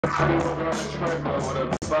He's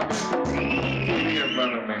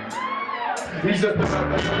just about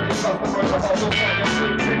to turn his mouth and run the hall of fire.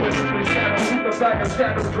 With shadows, with the back of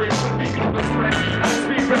shadows, dreams with me on the spread. I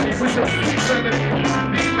speak ready with the speak remedy.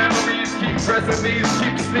 These memories keep pressing these,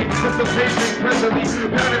 keep sneaking, anticipating presently.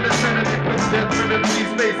 Pounding the sanity, with death written these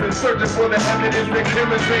faces, searching for the evidence that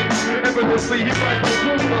killing things. Effortlessly, he fights the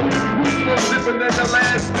truth, who's more different than the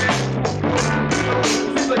last thing.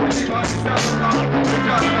 Seems like anybody's not alone. We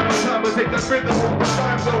got no time to take the rhythm of the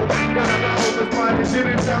time zone. Gotta know this mind, it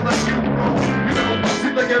didn't sound like you, bro. You know,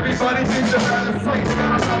 seems like everybody thinks they're out of sight. They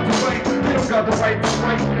got a lot to wait, they don't got the right to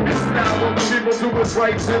fight. It's now what the people do is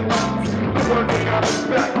rights and wrongs. The ones that got us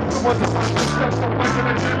back, the ones that find the steps from fighting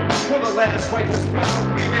and death. For the last fight is bound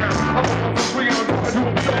to be there. I'm on the free on guard to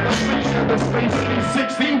absorb the speech and the space of these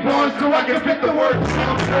 16 bars so I can pick the words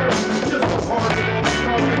from there. Just so hard to all the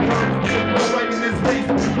talking words. Just right in his face.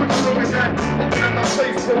 What you looking at? Looking at my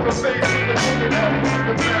face, poker face, and looking at me from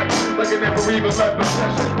the back. Like I never even left the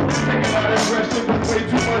session. Taking out aggression with way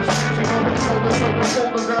too much tension on the shoulders of the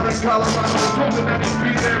folders out in Colorado. Told him that he'd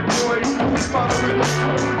be there, boy. His father in the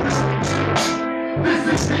This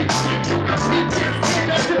is big shit. You can see this thing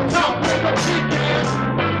at the top of the weekend.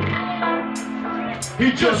 He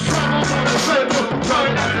just traveled on the treadmill,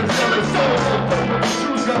 trying not to sell his soul. But the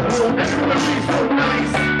shoes got pulled, and it would be so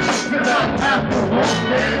nice. You're not after all,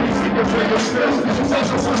 man. You see the way it feels.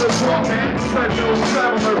 Welcome to the wrong man. Treadmill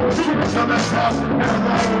traveler, shooters on the top, and a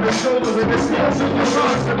line on his shoulders, and his hands in the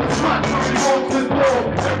rocks, and the spot where he wants his ball.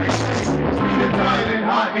 Everything is being tight and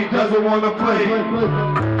hot, he doesn't want to play.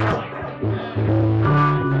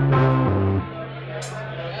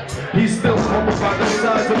 He's still humbled by the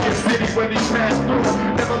size of your city when he passed through.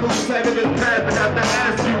 Never lose sight of his path and have to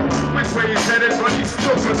ask you which way he's headed, but he's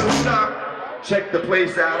still gonna stop. Check the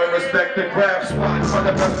place out and respect the craft spot. Find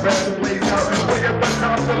the best band who lays out and way at the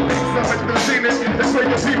top of things up at the zenith. That's where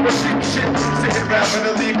your people keep shit. Sitting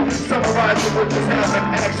rapidly, summarizing what just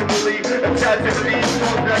happened actually. Attaching these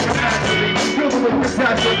songs that can actually fill with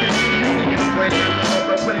catastrophe.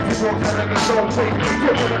 The place he walks out in his own face.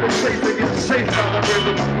 Tripping in his face to get chased by the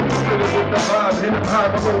rhythm. Fill it with the vibe, hit him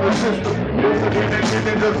high below his system. Moving in and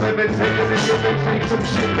giving, just levitating and giving, take some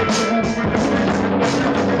shit and move with the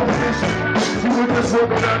vision. You were just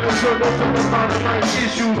working out the circle to the bottom right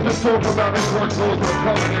issues to talk about his workloads are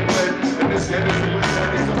coming in red. And this energy was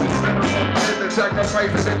heading to this better and the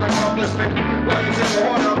sacrifices and accomplishment. Like it's in the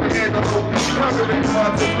heart of the antelope. Conquering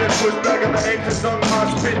thoughts has been pushed back in the ancient tongue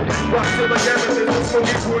mosh pit. Rock till the evidence is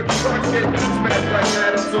smoking toward the truck hit. Smash like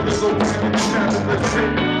Adam, so there's no time in the path of this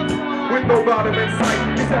pit. With no bottom in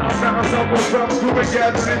sight, he's out of bounds, elbows drum to a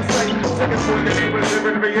gathering sight. Second point that he was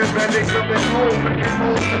living, reinventing something old. And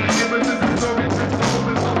most of the images and stories and souls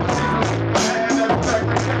and all the seasons. And that's back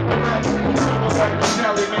to Capital. Almost like the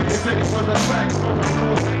Cali, man, his city was a fact. Over the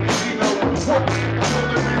rules, you know, what?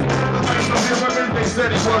 The lights of the women, they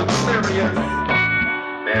said he was delirious.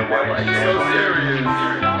 Man, why are you so serious?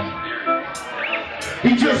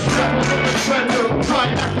 He just traveled on the treadmill,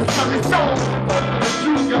 trying not to sell his soul. But the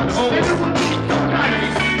shoes got old, and it would be so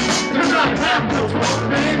nice. You're not half the talk,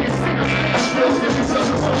 man. You sing a man, bills, and he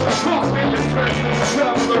doesn't want to talk, man. You're treadmill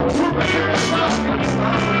traveler, trooping here and top.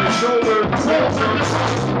 On his shoulders, rolls on the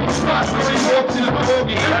rocks. He spots where he walks in the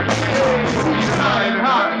bogey. He's high and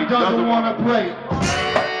hot, he doesn't want to play.